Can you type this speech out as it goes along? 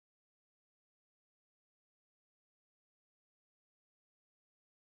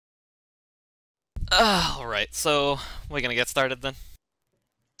Alright, so we're gonna get started then?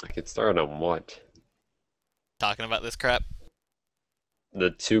 I could start on what? Talking about this crap?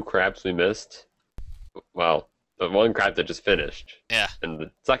 The two craps we missed? Well, the one crap that just finished, Yeah. and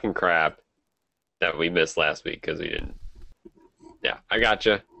the second crap that we missed last week because we didn't. Yeah, I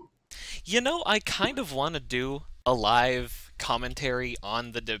gotcha. You know, I kind of want to do a live commentary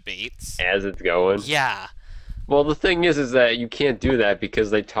on the debates. As it's going. Yeah. Well, the thing is that you can't do that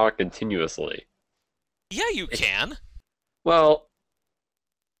because they talk continuously. Yeah, you It's can. well,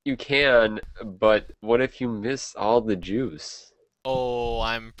 you can, but what if you miss all the juice? Oh,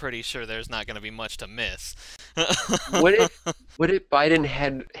 I'm pretty sure there's not gonna be much to miss. What if what if Biden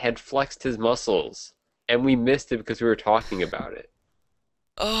had flexed his muscles and we missed it because we were talking about it?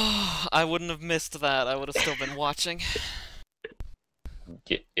 Oh, I wouldn't have missed that. I would have still been watching.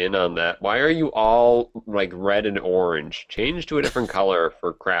 Get in on that. Why are you all like red and orange? Change to a different color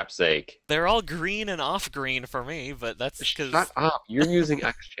for crap's sake. They're all green and off green for me, but that's Shut because, up. You're using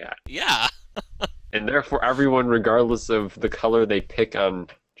XChat. yeah, And therefore everyone, regardless of the color they pick on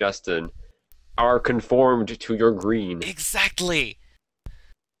Justin, are conformed to your green. exactly.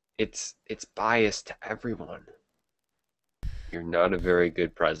 It's biased to everyone. You're not a very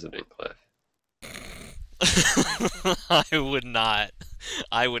good president, Cliff. I would not.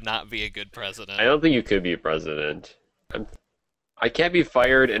 I would not be a good I president. don't think you could be a president. I can't be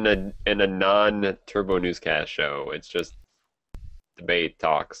fired in a non-turbo newscast show. It's just debate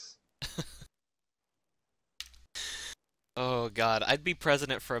talks. Oh God, I'd be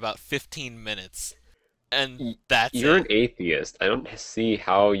president for about 15 minutes, and Y- that's You're it. an atheist. I don't see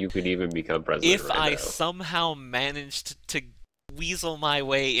how you could even become president If right I now. somehow managed to weasel my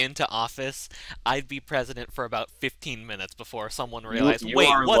way into office, I'd be president for about 15 minutes before someone You realized, you wait,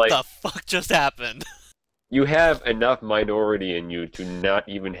 are what like the fuck just happened? you have enough minority in you to not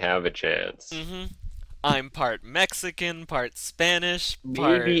even have a chance. hmm I'm part Mexican, part Spanish,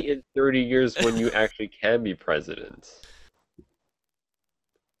 part. Maybe in 30 years when you actually can be president.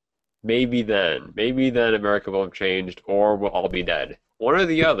 Maybe then America will have changed or we'll all be dead. One or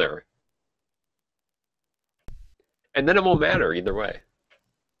the other. And then it won't matter either way.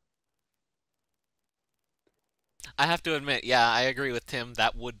 I have to admit, yeah, I agree with Tim.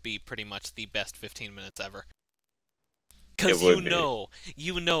 That would be pretty much the best 15 minutes ever. It Because would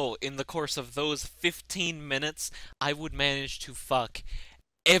be. in the course of those 15 minutes, I would manage to fuck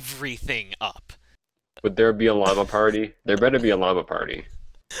everything up. Would there be a llama party? There better be a llama party.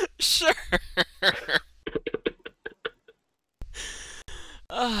 Sure.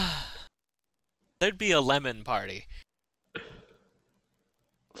 Ah, there'd be a lemon party.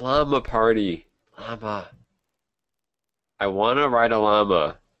 Llama party. Llama. I want to ride a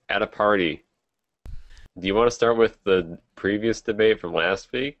llama at a party. Do you want to start with the previous debate from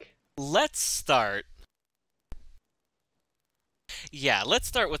last week? Let's start. Yeah, let's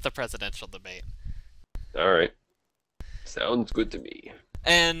start with the presidential debate. All right. Sounds good to me.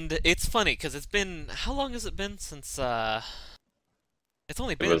 And it's funny because it's been how long has it been since it's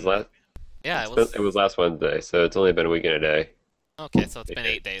only It was been last yeah, it was it was last Wednesday, so it's only been a week and a day. okay, so it's been It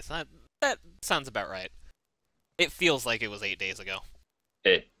 8 days. That sounds about right. It feels like it was 8 days ago.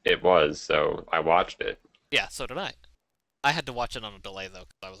 it was, so I watched it. Yeah, so did I. I had to watch it on a delay though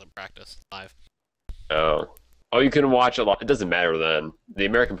because I was in practice live. Oh. Oh, you can watch a lot. It doesn't matter then. The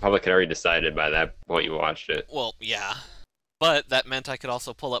American public had already decided by that point you watched it. Well, yeah, but that meant I could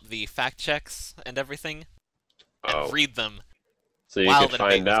also pull up the fact checks and everything and Oh. read them So you while could the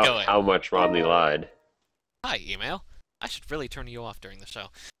debate find was out going. how much Romney lied. Hi, email. I should really turn you off during the show.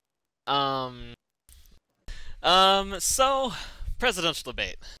 Um, so presidential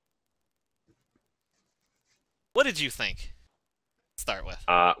debate. What did you think? Start with.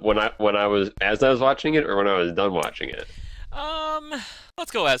 When I was as I was watching it or when I was done watching it. Um,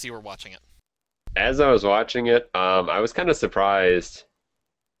 let's go as you were watching it. As I was watching it, I was kind of surprised.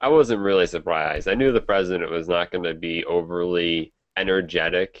 I wasn't really surprised. I knew the president was not going to be overly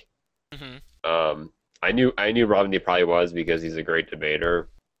energetic. hmm I knew Romney probably was because he's a great debater,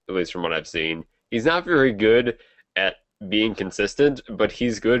 at least from what I've seen. He's not very good at being consistent, but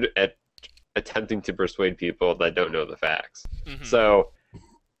he's good at attempting to persuade people that don't know the facts. hmm So,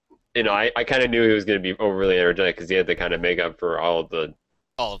 I kind of knew he was going to be overly energetic because he had to kind of make up for all of the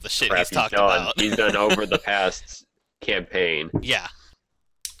All of the shit crap he's he's talked done. about. He's done over the past campaign. Yeah.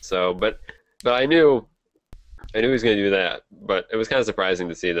 So, but I knew he was going to do that. But it was kind of surprising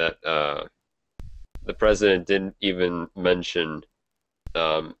to see that the president didn't even mention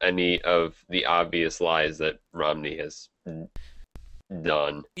any of the obvious lies that Romney has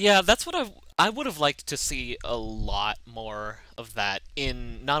done. Yeah, that's what I would have liked to see a lot more of that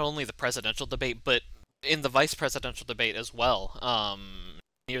in not only the presidential debate, but in the vice presidential debate as well.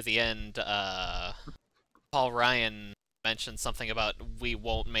 Near the end, Paul Ryan mentioned something about we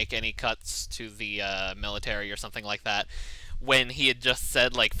won't make any cuts to the military or something like that, when he had just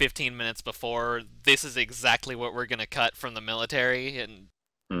said like 15 minutes before, this is exactly what we're going to cut from the military.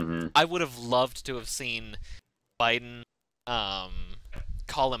 And I would have loved to have seen Biden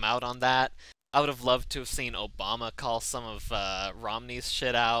call him out on that. I would have loved to have seen Obama call some of Romney's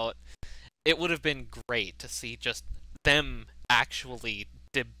shit out. It would have been great to see just them actually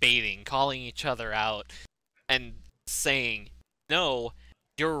debating, calling each other out, and saying, no,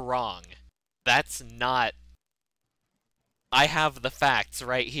 you're wrong. That's not... I have the facts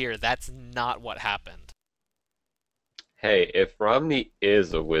right here. That's not what happened. Hey, if Romney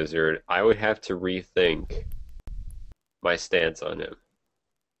is a wizard, I would have to rethink my stance on him.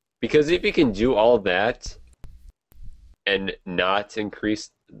 Because if he can do all that and not increase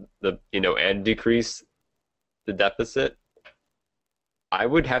and decrease the deficit, I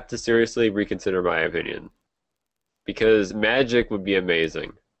would have to seriously reconsider my opinion. Because magic would be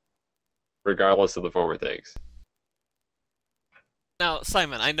amazing, regardless of the former things. Now,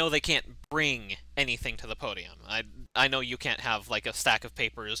 Simon, I know they can't bring anything to the podium. I know you can't have like a stack of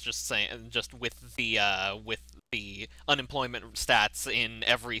papers just with the unemployment stats in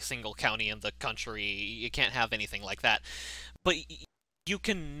every single county in the country. You can't have anything like that. But you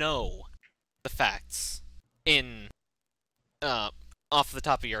can know the facts in off the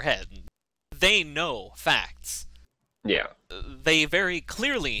top of your head. They know facts. Yeah. They very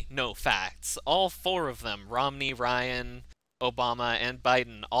clearly know facts. All four of them, Romney, Ryan, Obama, and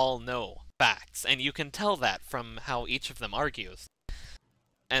Biden, all know facts. And you can tell that from how each of them argues.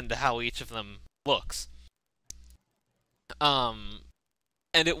 And how each of them looks. And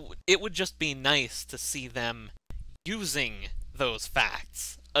it would just be nice to see them using those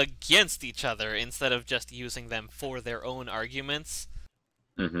facts against each other instead of just using them for their own arguments.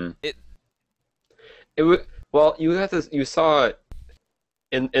 Well, you saw it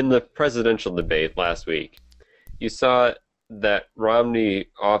in the presidential debate last week. You saw that Romney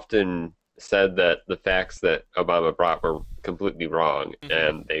often said that the facts that Obama brought were completely wrong,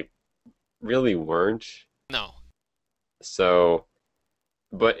 and they really weren't. No. So,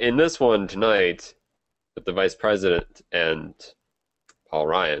 but in this one tonight, with the vice president and Paul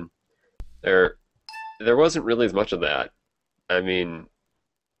Ryan, there wasn't really as much of that. I mean,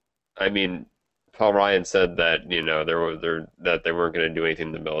 Paul Ryan said that that they weren't going to do anything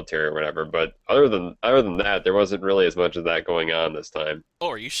in the military or whatever. But other than that, there wasn't really as much of that going on this time. Oh,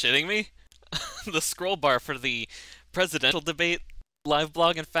 are you shitting me? The scroll bar for the presidential debate live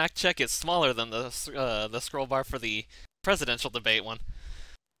blog and fact check is smaller than the scroll bar for the presidential debate one.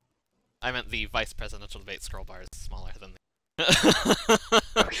 I meant the vice presidential debate scroll bar is smaller than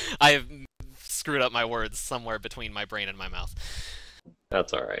the... I have screwed up my words somewhere between my brain and my mouth.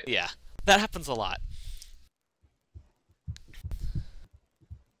 That's all right. Yeah, that happens a lot.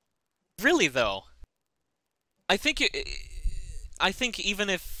 Really, though, I think even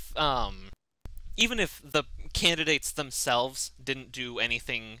if the candidates themselves didn't do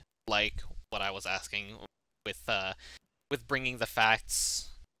anything like what I was asking with bringing the facts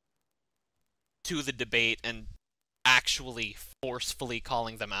to the debate and actually forcefully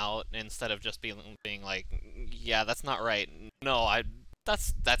calling them out instead of just being like, yeah, that's not right. No,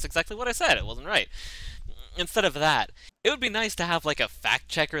 that's exactly what I said. It wasn't right. Instead of that, it would be nice to have like a fact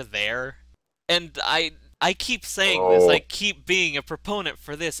checker there. And I keep saying this, I keep being a proponent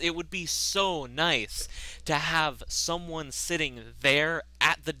for this. It would be so nice to have someone sitting there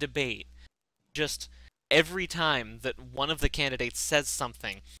at the debate, just every time that one of the candidates says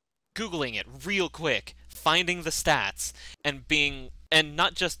something, Googling it real quick, finding the stats, and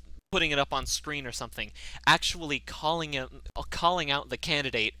not just putting it up on screen or something, actually calling out the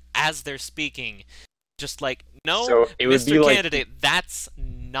candidate as they're speaking, just like, no, so it would Mr. be Candidate, that's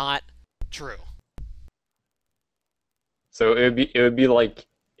not true. So it would be like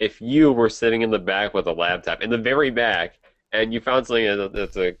if you were sitting in the back with a laptop, in the very back, and you found something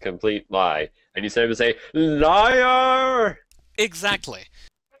that's a complete lie, and you said to say, liar! Exactly.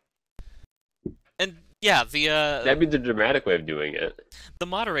 And yeah, that'd be the dramatic way of doing it. The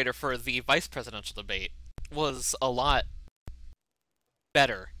moderator for the vice presidential debate was a lot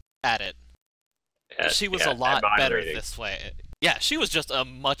better at it. She was a lot better this way. Yeah, she was just a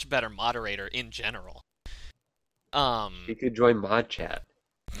much better moderator in general. She could join Mod Chat.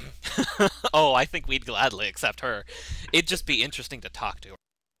 Oh, I think we'd gladly accept her. It'd just be interesting to talk to her.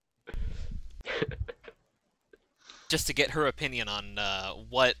 Just to get her opinion on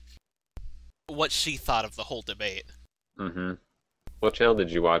what what she thought of the whole debate. Mm-hmm. What channel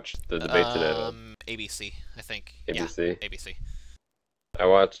did you watch the debate today on? ABC, I think. ABC? Yeah, ABC. I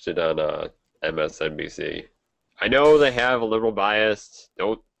watched it on MSNBC. I know they have a liberal bias.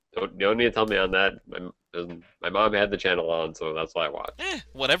 Don't need to tell me on that. My mom had the channel on, so that's why I watched.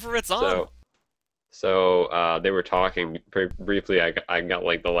 Whatever it's on. So they were talking briefly. I got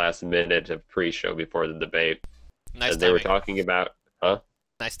like the last minute of pre-show before the debate, Nice and timing. they were talking about, huh?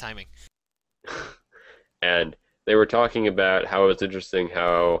 Nice timing. And they were talking about how it's interesting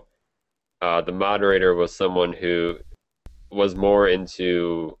how the moderator was someone who was more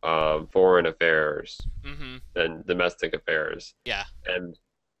into foreign affairs Mm-hmm. than domestic affairs. Yeah. And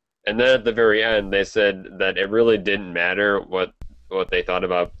then at the very end, they said that it really didn't matter what they thought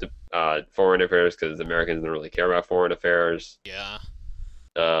about foreign affairs because Americans don't really care about foreign affairs. Yeah.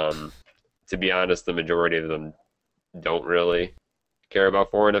 To be honest, the majority of them don't really care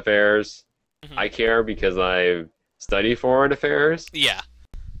about foreign affairs. Mhm. I care because I study foreign affairs, Yeah.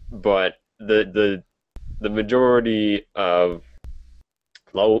 but the majority of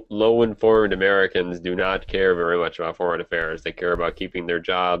low informed Americans do not care very much about foreign affairs. They care about keeping their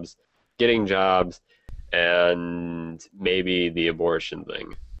jobs, getting jobs, and maybe the abortion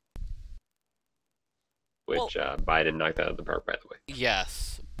thing, which Biden knocked out of the park, by the way.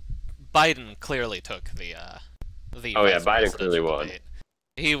 Yes. Biden clearly took the Oh yeah, vice Biden clearly presidential won. debate.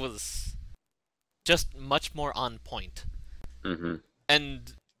 He was just much more on point. Mm-hmm.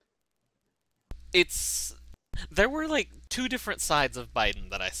 And there were like two different sides of Biden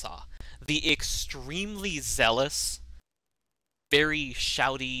that I saw. The extremely zealous, very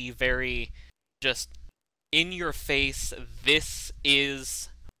shouty, very just in your face, this is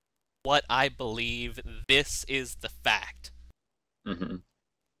what I believe, this is the fact. Mm-hmm.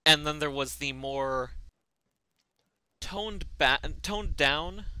 And then there was the more toned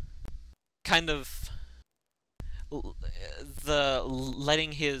down kind of the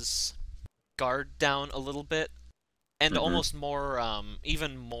letting his guard down a little bit and Mhm. almost more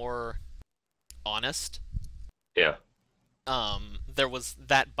even more honest. Yeah. There was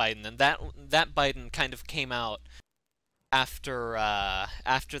that Biden, and that Biden kind of came out after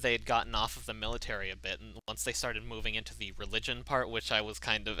they had gotten off of the military a bit, and once they started moving into the religion part, which I was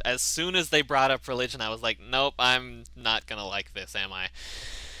kind of, as soon as they brought up religion, I was like, nope, I'm not gonna like this, am I?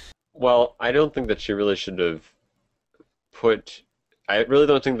 Well, I don't think that she really should have put. I really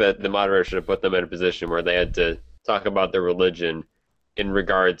don't think that the moderator should have put them in a position where they had to talk about their religion in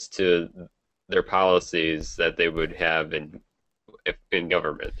regards to their policies that they would have in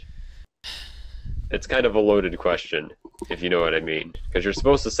government. It's kind of a loaded question, if you know what I mean, because you're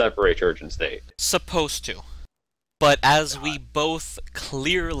supposed to separate church and state. Supposed to. But as we both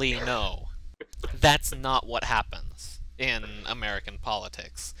clearly know, that's not what happens in American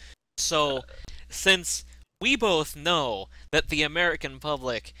politics. So, since we both know that the American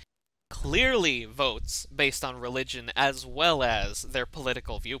public clearly votes based on religion as well as their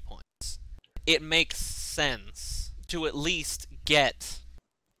political viewpoints, it makes sense to at least get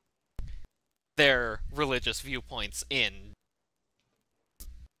their religious viewpoints in.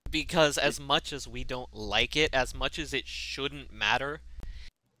 Because as much as we don't like it, as much as it shouldn't matter,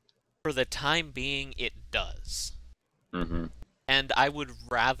 for the time being, it does. Mm-hmm. And I would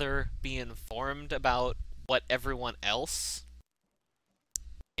rather be informed about what everyone else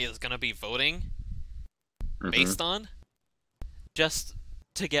is gonna be voting based on, just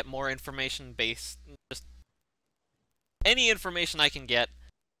to get more information based. Just any information I can get,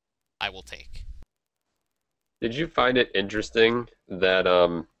 I will take. Did you find it interesting that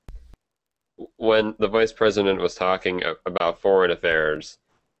when the vice president was talking about foreign affairs,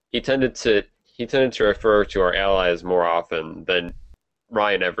 he tended to refer to our allies more often than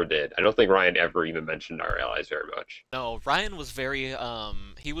Ryan ever did. I don't think Ryan ever even mentioned our allies very much. No, Ryan was very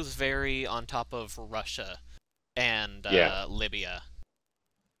he was very on top of Russia and Yeah. Libya.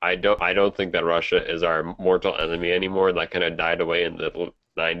 I don't think that Russia is our mortal enemy anymore. That kind of died away in the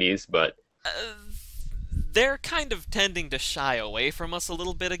 90s, but They're kind of tending to shy away from us a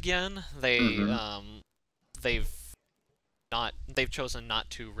little bit again. They've chosen not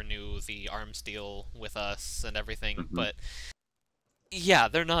to renew the arms deal with us and everything, but yeah,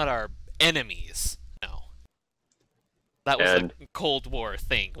 they're not our enemies. No. That was a Cold War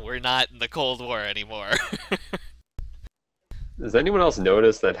thing. We're not in the Cold War anymore. Does anyone else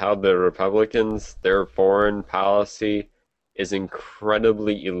notice that how the Republicans, their foreign policy is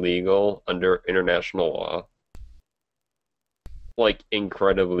incredibly illegal under international law? Like,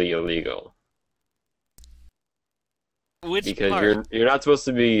 incredibly illegal. Which Because part? you're not supposed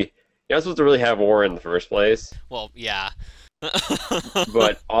to really have war in the first place. Well, yeah.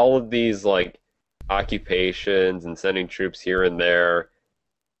 But all of these, like, occupations and sending troops here and there.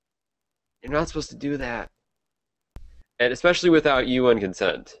 You're not supposed to do that, and especially without UN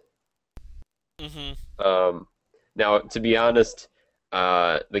consent. Hmm. Um, Now, to be honest,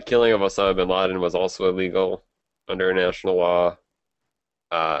 the killing of Osama bin Laden was also illegal under international law.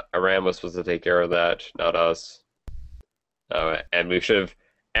 Iran was supposed to take care of that, not us. And we should have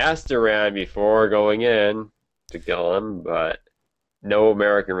asked Iran before going in to kill him, but no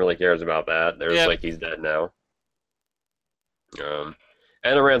American really cares about that. They're just Yep. like, he's dead now. Um,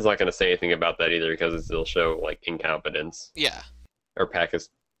 and Iran's not going to say anything about that either because it'll show like incompetence. Yeah. Or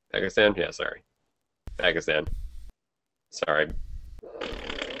Pakistan? Yeah, sorry. Pakistan. Sorry.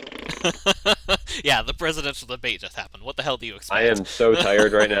 Yeah, the presidential debate just happened. What the hell do you expect? I am so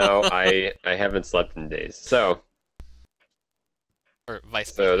tired right now. I haven't slept in days. So Or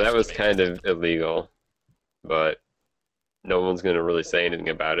vice so that presidential was debate kind just of illegal, but no one's going to really say anything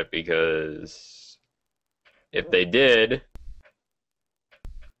about it because if they did,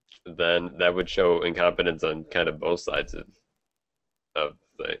 then that would show incompetence on kind of both sides of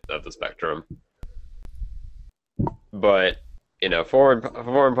the spectrum. But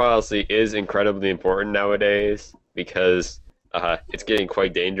foreign policy is incredibly important nowadays because it's getting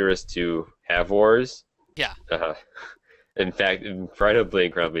quite dangerous to have wars. Yeah. In fact, incredibly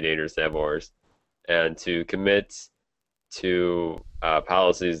dangerous to have wars and to commit to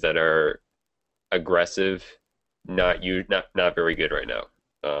policies that are aggressive, not very good right now.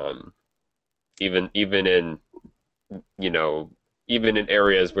 Even in even in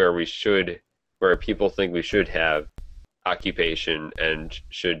areas where people think we should have occupation and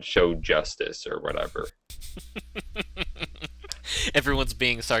should show justice or whatever. Everyone's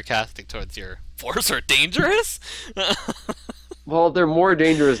being sarcastic towards your wars are dangerous? Well, they're more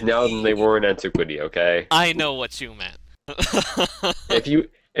dangerous now than they were in antiquity, okay? I know what you meant.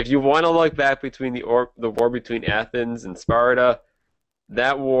 If you want to look back between the war between Athens and Sparta,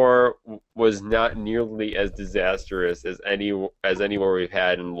 that war was not nearly as disastrous as any war we've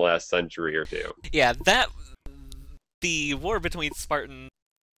had in the last century or two. Yeah, the war between Sparta and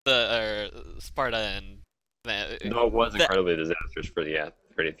No, it was incredibly disastrous for the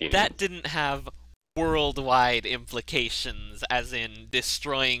Athenians. that didn't have worldwide implications, as in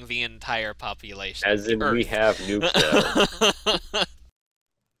destroying the entire population. As in, we Earth. have nukes now.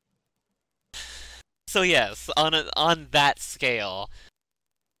 So yes, on that scale,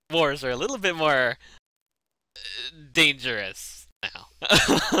 wars are a little bit more dangerous now.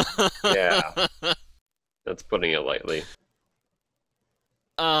 Yeah. That's putting it lightly.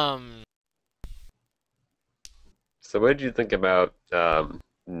 So what did you think about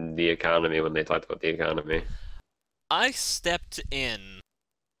the economy when they talked about the economy? I stepped in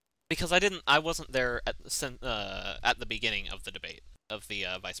because I wasn't there at the beginning of the debate of the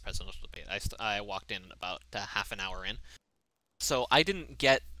vice presidential debate. I walked in about half an hour in, so I didn't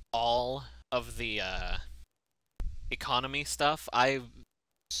get all of the economy stuff. I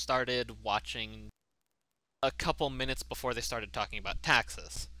started watching a couple minutes before they started talking about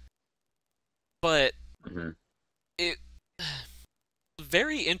taxes, but Mm-hmm. it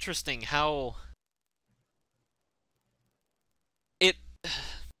very interesting how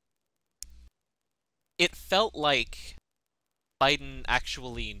it felt like Biden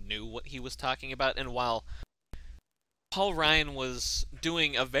actually knew what he was talking about, and while Paul Ryan was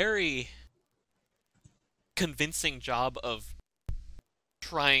doing a very convincing job of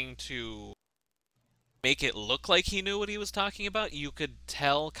trying to make it look like he knew what he was talking about, you could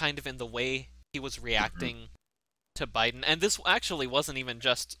tell kind of in the way he was reacting to Biden. And this actually wasn't even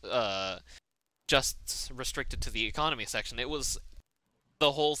just restricted to the economy section. It was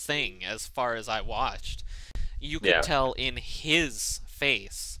the whole thing as far as I watched. You could tell in his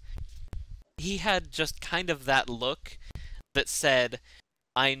face. He had just kind of that look that said,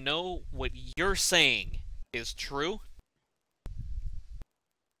 I know what you're saying is true,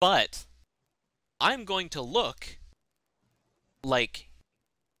 but I'm going to look like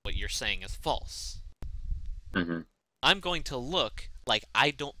what you're saying is false. Mm-hmm. I'm going to look like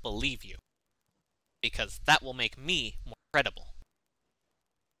I don't believe you, because that will make me more credible.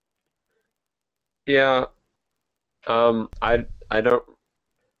 Yeah. I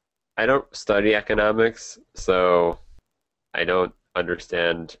don't study economics, so I don't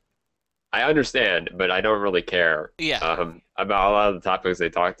understand. I understand, but I don't really care Yeah. About a lot of the topics they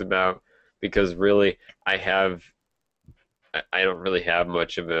talked about because really I don't really have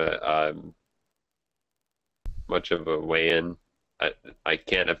much of a weigh in. I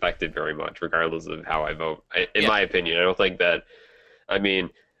can't affect it very much, regardless of how I vote. In my opinion, I don't think that. I mean,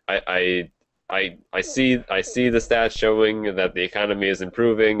 I see the stats showing that the economy is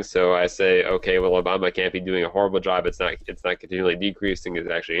improving, so I say, okay, well, Obama can't be doing a horrible job. It's not continually decreasing; it's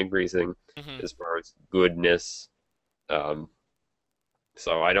actually increasing Hmm. as far as goodness. Um,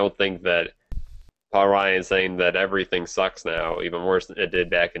 so I don't think that Paul Ryan saying that everything sucks now, even worse than it did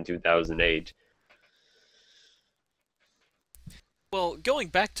back in 2008. Well, going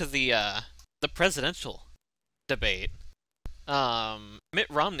back to the presidential debate, Mitt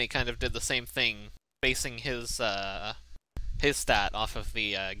Romney kind of did the same thing, basing his stat off of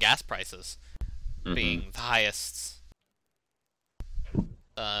the gas prices Hmm. being the highest.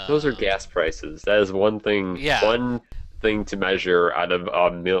 Those are Uh, gas prices. That is yeah, one thing to measure out of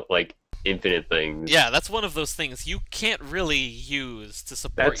like infinite things. yeah, that's one of those things you can't really use to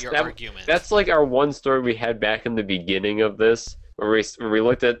support That's your that. argument. That's like our one story we had back in the beginning of this, where we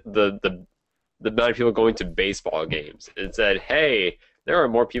looked at the amount of people going to baseball games and said, "Hey, there are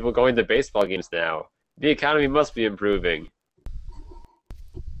more people going to baseball games now. The economy must be improving."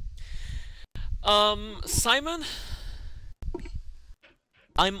 Simon,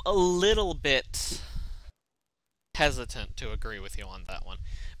 I'm a little bit hesitant to agree with you on that one.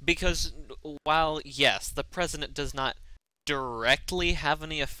 Because while, yes, the president does not directly have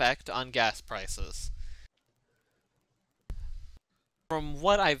any effect on gas prices, from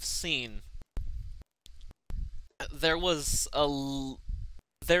what I've seen, there was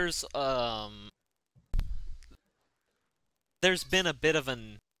there's there's been a bit of a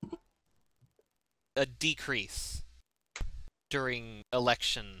decrease during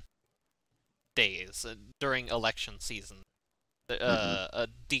election days, during election season, Hmm. a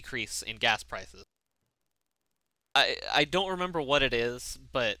decrease in gas prices. I don't remember what it is,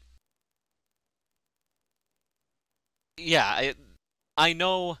 but yeah, I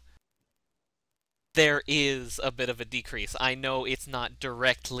know there is a bit of a decrease. I know it's not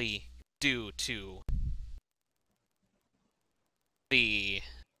directly due to the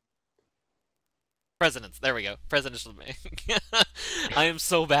presidents. There we go. Presidential. I am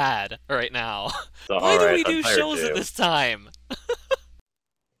so bad right now. So, Why all do right, we I'm do tired shows at too. this time?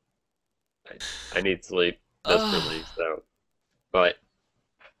 I, I need sleep Ugh. desperately. So, but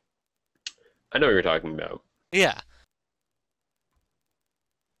I know what you're talking about. Yeah.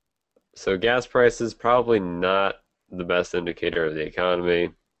 So, gas prices probably not the best indicator of the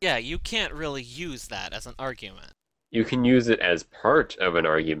economy. Yeah, you can't really use that as an argument. You can use it as part of an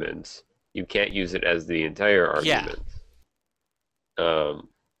argument. You can't use it as the entire Yeah. argument. Um,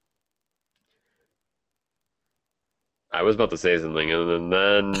 I was about to say something,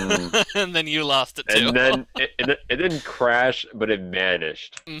 And then you lost it too. and then it didn't crash, but it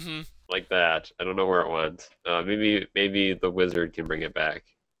vanished Hmm. like that. I don't know where it went. Maybe the wizard can bring it back,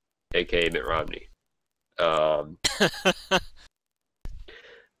 aka Mitt Romney. Um,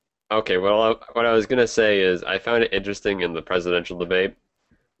 okay, well, what I was gonna say is I found it interesting in the presidential debate,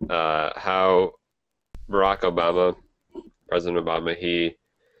 how Barack Obama, President Obama, he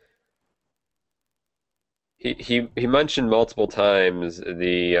mentioned multiple times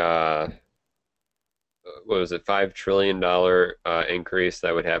the what was it, $5 trillion increase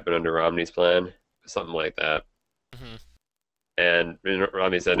that would happen under Romney's plan, something like that. Hmm. And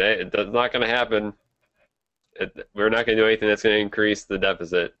Romney said, "Hey, it's not going to happen. We're not going to do anything that's going to increase the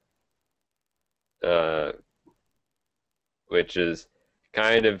deficit," uh, which is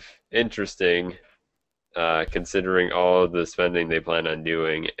kind of interesting, considering all of the spending they plan on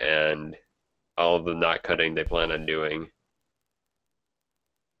doing and all of the not cutting they plan on doing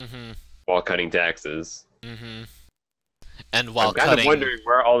Hmm. while cutting taxes. Hmm. And I'm while kind of cutting, wondering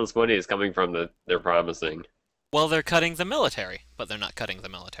where all this money is coming from that they're promising. well, they're cutting the military, but they're not cutting the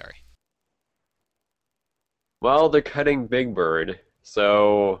military. Well, they're cutting Big Bird,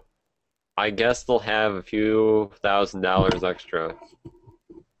 so I guess they'll have a few $1,000s extra.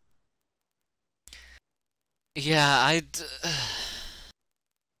 Yeah,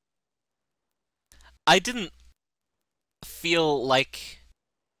 I didn't feel like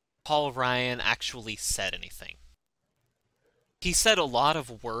Paul Ryan actually said anything. He said a lot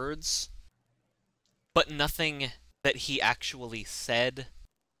of words, but nothing that he actually said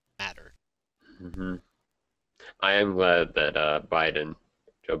mattered. Hmm. I am glad that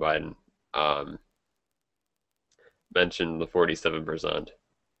Joe Biden, um, mentioned the 47%.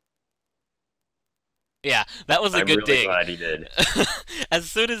 Yeah, that was a I'm good really dig. glad he did. As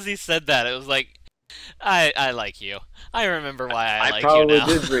soon as he said that, it was like, I like you. I remember why I I like you probably now.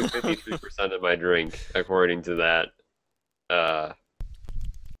 did drink 53% of my drink, according to that uh,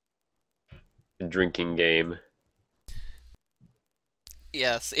 drinking game.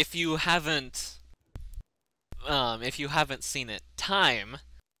 Yes, if you haven't seen it, time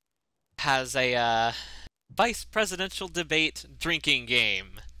has a vice presidential debate drinking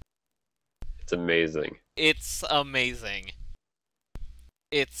game. It's amazing. It's amazing.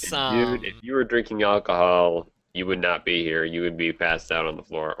 It's Dude, if you were drinking alcohol, you would not be here. You would be passed out on the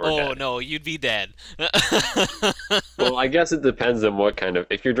floor or oh dead. no, you'd be dead. Well, I guess it depends on what kind of.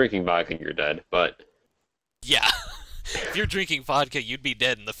 If you're drinking vodka, you're dead. But Yeah. If you're drinking vodka, you'd be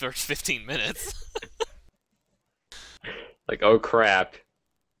dead in the first 15 minutes. like, oh crap,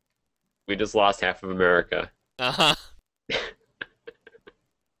 we just lost half of America. Uh-huh.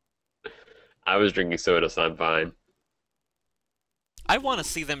 I was drinking soda, so I'm fine. I want to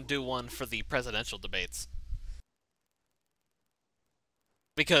see them do one for the presidential debates.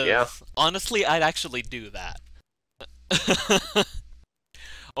 Because, Yeah. honestly, I'd actually do that.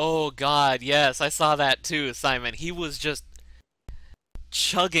 Oh god, yes, I saw that too, Simon. He was just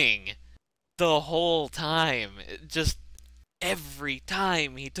chugging the whole time. Just every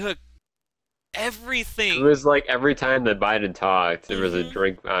time he took It everything. was like every time that Biden talked, there was a Mhm.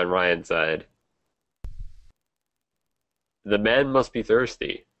 drink on Ryan's side. The man must be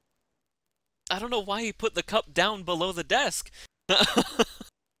thirsty. I don't know why he put the cup down below the desk.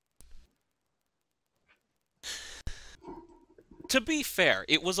 To be fair,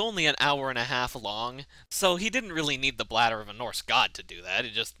 it was only an hour and a half long, so he didn't really need the bladder of a Norse god to do that.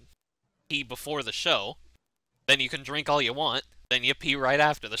 It just pee before the show, then you can drink all you want, then you pee right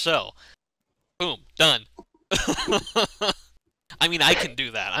after the show. Boom, done. I mean, I can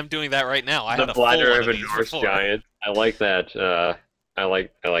do that. I'm doing that right now. I The had a full bladder one of a these Norse before. giant. I like that. I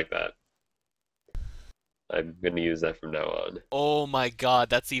like that. I'm gonna use that from now on. Oh my god,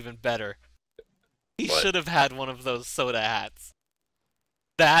 that's even better. He What? should have had one of those soda hats.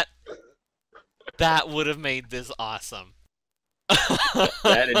 That would have made this awesome.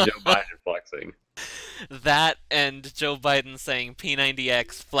 That and Joe Biden flexing. That and Joe Biden saying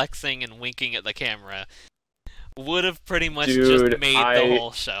P90X, flexing and winking at the camera would have pretty much Dude, just made the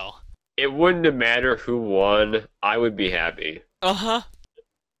whole show. It wouldn't have mattered who won. I would be happy. Uh-huh.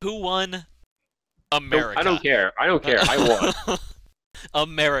 Who won? America. I don't care. I don't care. I won.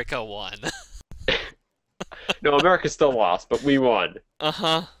 America won. No, America still lost, but we won.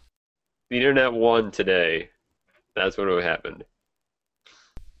 Uh-huh. The internet won today. That's what happened.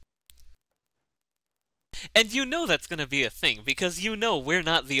 And you know that's gonna be a thing, because you know we're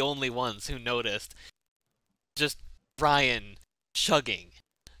not the only ones who noticed just Brian chugging.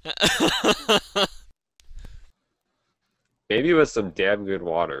 Maybe it was some damn good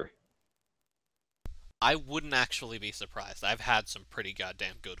water. I wouldn't actually be surprised. I've had some pretty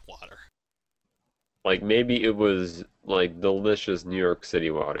goddamn good water. Like maybe it was like delicious New York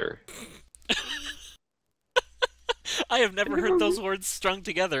City water. I have never heard those words strung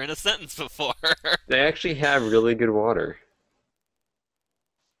together in a sentence before. They actually have really good water.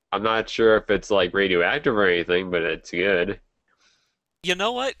 I'm not sure if it's like radioactive or anything, but it's good. You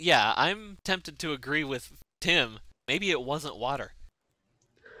know what? Yeah, I'm tempted to agree with Tim. Maybe it wasn't water.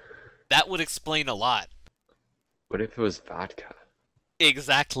 That would explain a lot. What if it was vodka?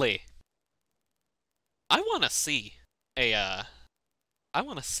 Exactly. I want to see a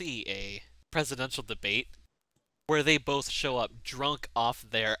presidential debate where they both show up drunk off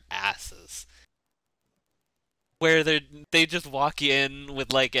their asses. Where they just walk in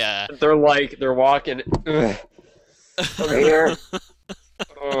with like a They're walking. Ugh, come here.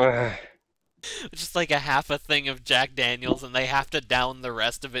 Ugh. just like a half a thing of Jack Daniels, and they have to down the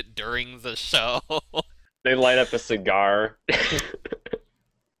rest of it during the show. They light up a cigar.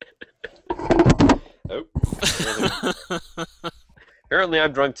 Oh. Apparently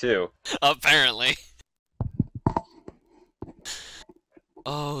I'm drunk too. Apparently.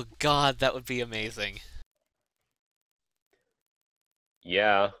 Oh god, that would be amazing.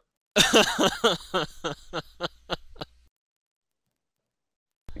 Yeah.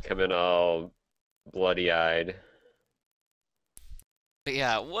 Come in all bloody-eyed. But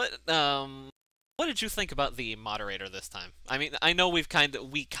yeah, what did you think about the moderator this time? I mean, I know we kind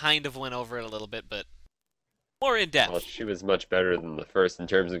of went over it a little bit, but more in depth. Well, she was much better than the first in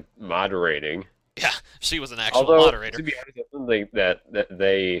terms of moderating. Yeah, she was an actual Although, moderator. to be honest, I think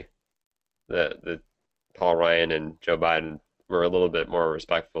that Paul Ryan and Joe Biden were a little bit more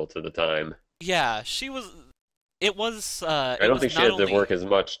respectful to the time. Yeah, she was. It was. I don't think she had to work as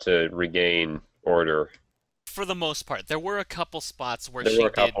much to regain order. For the most part, there were a couple spots where There were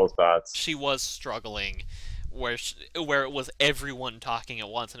a couple of spots. she was struggling, where it was everyone talking at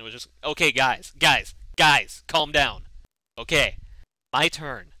once, and it was just, okay, guys, calm down. Okay, my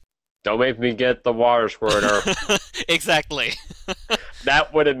turn. Don't make me get the water squirter. Exactly.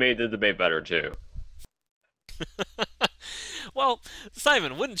 That would have made the debate better too. Well,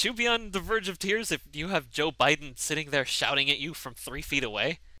 Simon, wouldn't you be on the verge of tears if you have Joe Biden sitting there shouting at you from 3 feet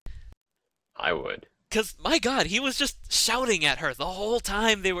away? I would. Because, my God, he was just shouting at her the whole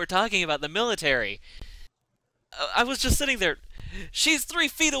time they were talking about the military. I was just sitting there. She's 3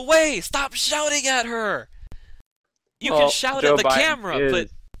 feet away! Stop shouting at her! You can Well, shout Joe at the Biden camera, but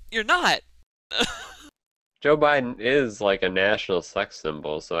is you're not. Joe Biden is like a national sex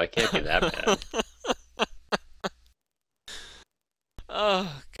symbol, so I can't be that bad.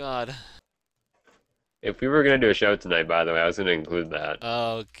 Oh, God. If we were gonna do a show tonight, by the way, I was gonna include that.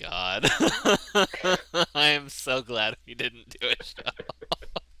 Oh, God. I am so glad we didn't do a show.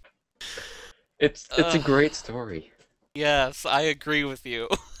 It's a Ugh. great story. Yes, I agree with you.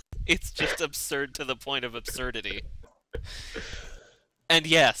 It's just absurd to the point of absurdity. And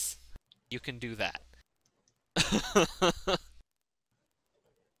yes, you can do that.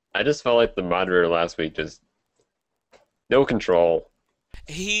 I just felt like the moderator last week just no control.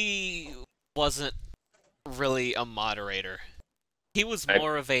 He wasn't really a moderator. He was I-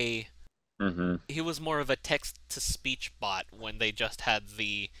 more of a Mm-hmm. he was more of a text-to-speech bot when they just had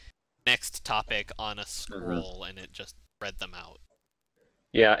the next topic on a scroll and it just read them out.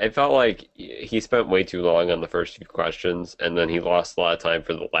 Yeah, it felt like he spent way too long on the first few questions, and then he lost a lot of time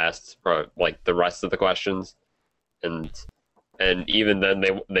for the last, like the rest of the questions, and even then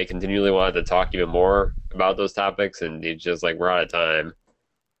they continually wanted to talk even more about those topics, and he's just like, we're out of time.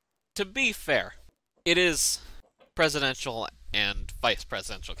 To be fair, it is presidential and vice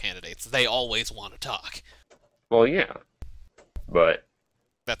presidential candidates. They always want to talk. Well, yeah, but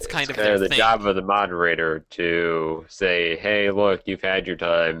That's it's kind of kind their of the thing. job of the moderator to say, hey, look, you've had your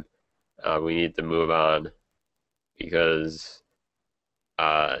time. We need to move on because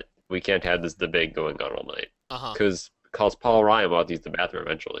we can't have this debate going on all night. Uh-huh. Because Paul Ryan will have to use the bathroom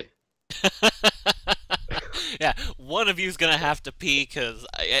eventually. Yeah, one of you's gonna have to pee because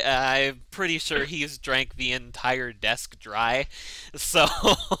I'm pretty sure he's drank the entire desk dry. So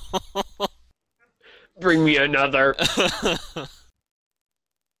Bring me another.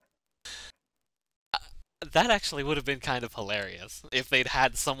 that actually would have been kind of hilarious if they'd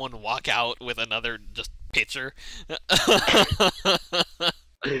had someone walk out with another just pitcher.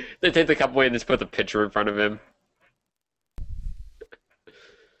 They take the cup away and just put the pitcher in front of him.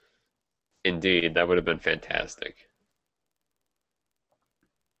 Indeed, that would have been fantastic.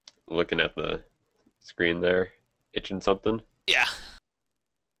 Looking at the screen there, itching something. Yeah.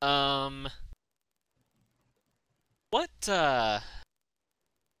 What,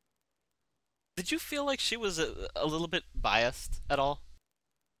 did you feel like she was a little bit biased at all?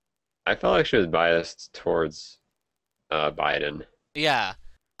 I felt like she was biased towards Biden. Yeah.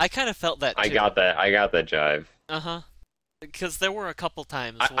 I kind of felt that too. I got that. I got that jive. Uh-huh. Because there were a couple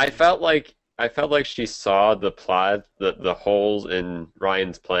times I when... felt like she saw the plot, the holes in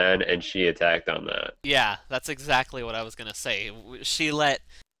Ryan's plan, and she attacked on that. Yeah, that's exactly what I was gonna say. She let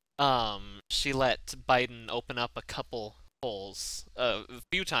Biden open up a couple holes a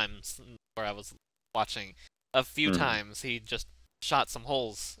few times where I was watching. A few times he just shot some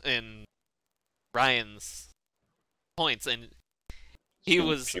holes in Ryan's points, and She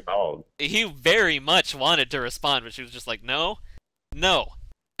followed. he very much wanted to respond, but she was just like, no,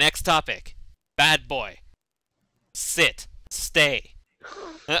 next topic, bad boy, sit, stay.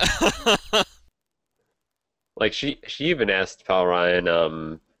 Like she even asked Paul Ryan,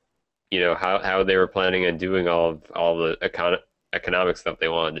 how they were planning on doing all the economic stuff they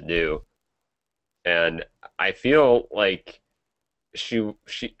wanted to do, and I feel like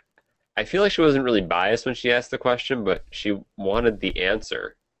I feel like she wasn't really biased when she asked the question, but she wanted the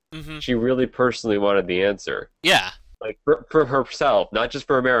answer. Hmm. She really personally wanted the answer, Yeah. like for herself, not just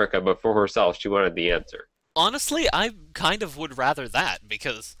for America, but for herself. She wanted the answer. Honestly, I kind of would rather that,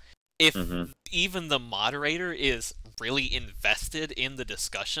 because if Mhm. even the moderator is really invested in the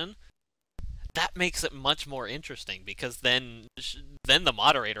discussion, that makes it much more interesting, because then the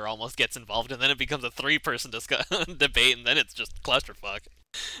moderator almost gets involved, and then it becomes a three-person debate, and then it's just clusterfuck.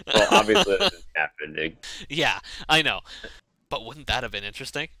 Well, obviously that didn't happen. Yeah, I know. But wouldn't that have been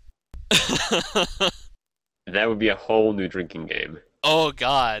interesting? That would be a whole new drinking game. Oh,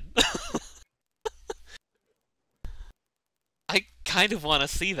 God. I kind of want to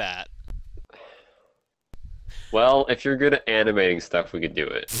see that. Well, if you're good at animating stuff, we could do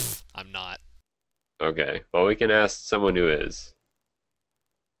it. I'm not. Okay. Well, we can ask someone who is.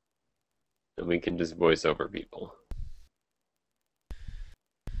 And we can just voice over people.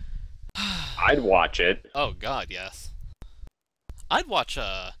 I'd watch it. Oh, God, yes. I'd watch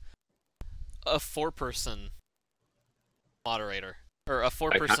a four-person moderator, or a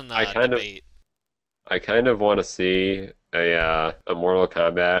four-person I kind of- debate. I kind of want to see a Mortal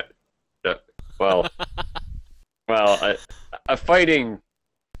Kombat. No, well, a fighting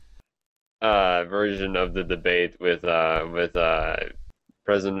version of the debate with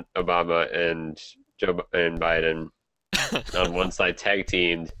President Obama and and Biden on one side tag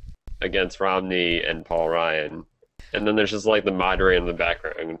teamed against Romney and Paul Ryan. And then there's just like the moderator in the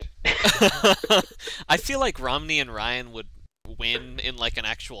background. I feel like Romney and Ryan would win in like an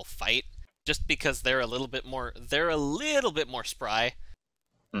actual fight, just because they're a little bit more spry.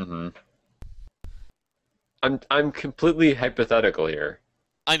 Mm-hmm. I'm completely hypothetical here.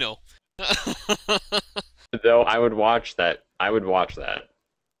 I know. Though I would watch that. I would watch that.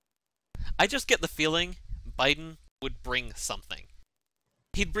 I just get the feeling Biden would bring something.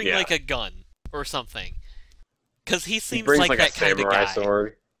 He'd bring Yeah. like a gun or something. Because he He seems brings like like a that kind of samurai guy.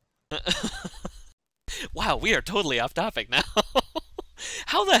 sword. Wow, we are totally off topic now.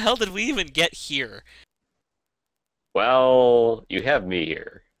 How the hell did we even get here? Well, you have me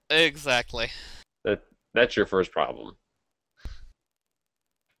here. Exactly. That's your first problem.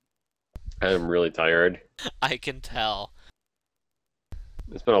 I'm really tired. I can tell.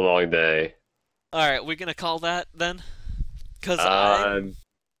 It's been a long day. Alright, we're gonna call that then? Because Um,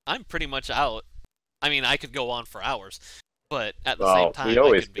 I'm pretty much out. I mean, I could go on for hours, but at the Well, same we time, I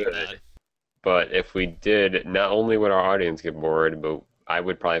always could be could. done. but if we did, not only would our audience get bored, but I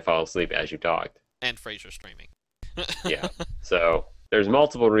would probably fall asleep as you talked. And Frasier streaming. Yeah. So there's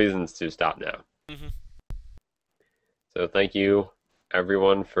multiple reasons to stop now. Mhm. So thank you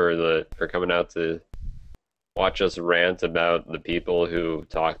everyone for coming out to watch us rant about the people who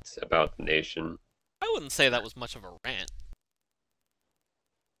talked about the nation. I wouldn't say that was much of a rant.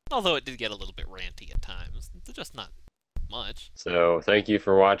 Although it did get a little bit ranty at times. Just not much. So thank you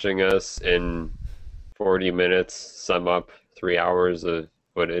for watching us in 40 minutes, sum up 3 hours of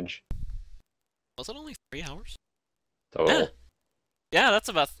footage Was it only 3 hours? total. Yeah, that's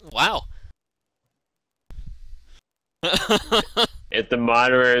about... Wow. If the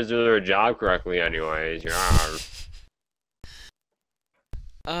moderators do their job correctly anyways, yeah.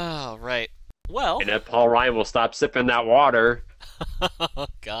 Oh, right. Well... And if Paul Ryan will stop sipping that water. Oh,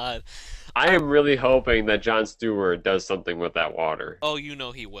 God. I am really hoping that Jon Stewart does something with that water. Oh, you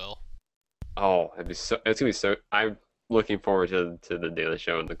know he will. Oh, it's gonna be so. I'm looking forward to the Daily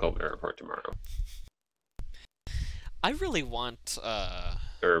Show and the Colbert Report tomorrow, I really want,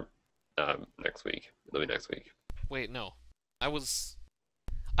 or next week. It'll be next week. Wait, no. I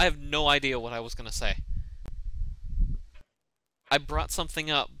have no idea what I was gonna say. I brought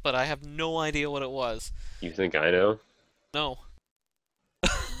something up, but I have no idea what it was. You think I know? No.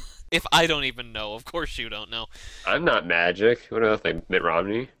 If I don't even know, of course you don't know. I'm not magic. What else? Like Mitt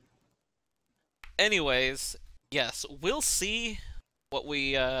Romney? Anyways, yes, we'll see what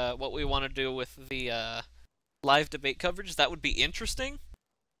we want to do with the live debate coverage. That would be interesting,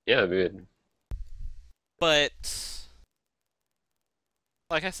 Yeah, good. but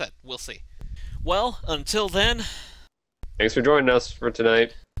like I said, we'll see. Well, until then, Thanks for joining us for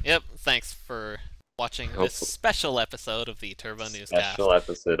tonight. yep, thanks for watching this Hopefully- special episode of the Turbo Newscast. Special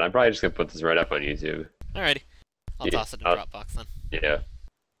episode. I'm probably just gonna put this right up on YouTube. Alrighty. I'll Yeah, toss it in Dropbox then. Yeah.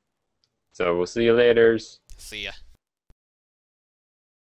 So we'll see you later. See ya.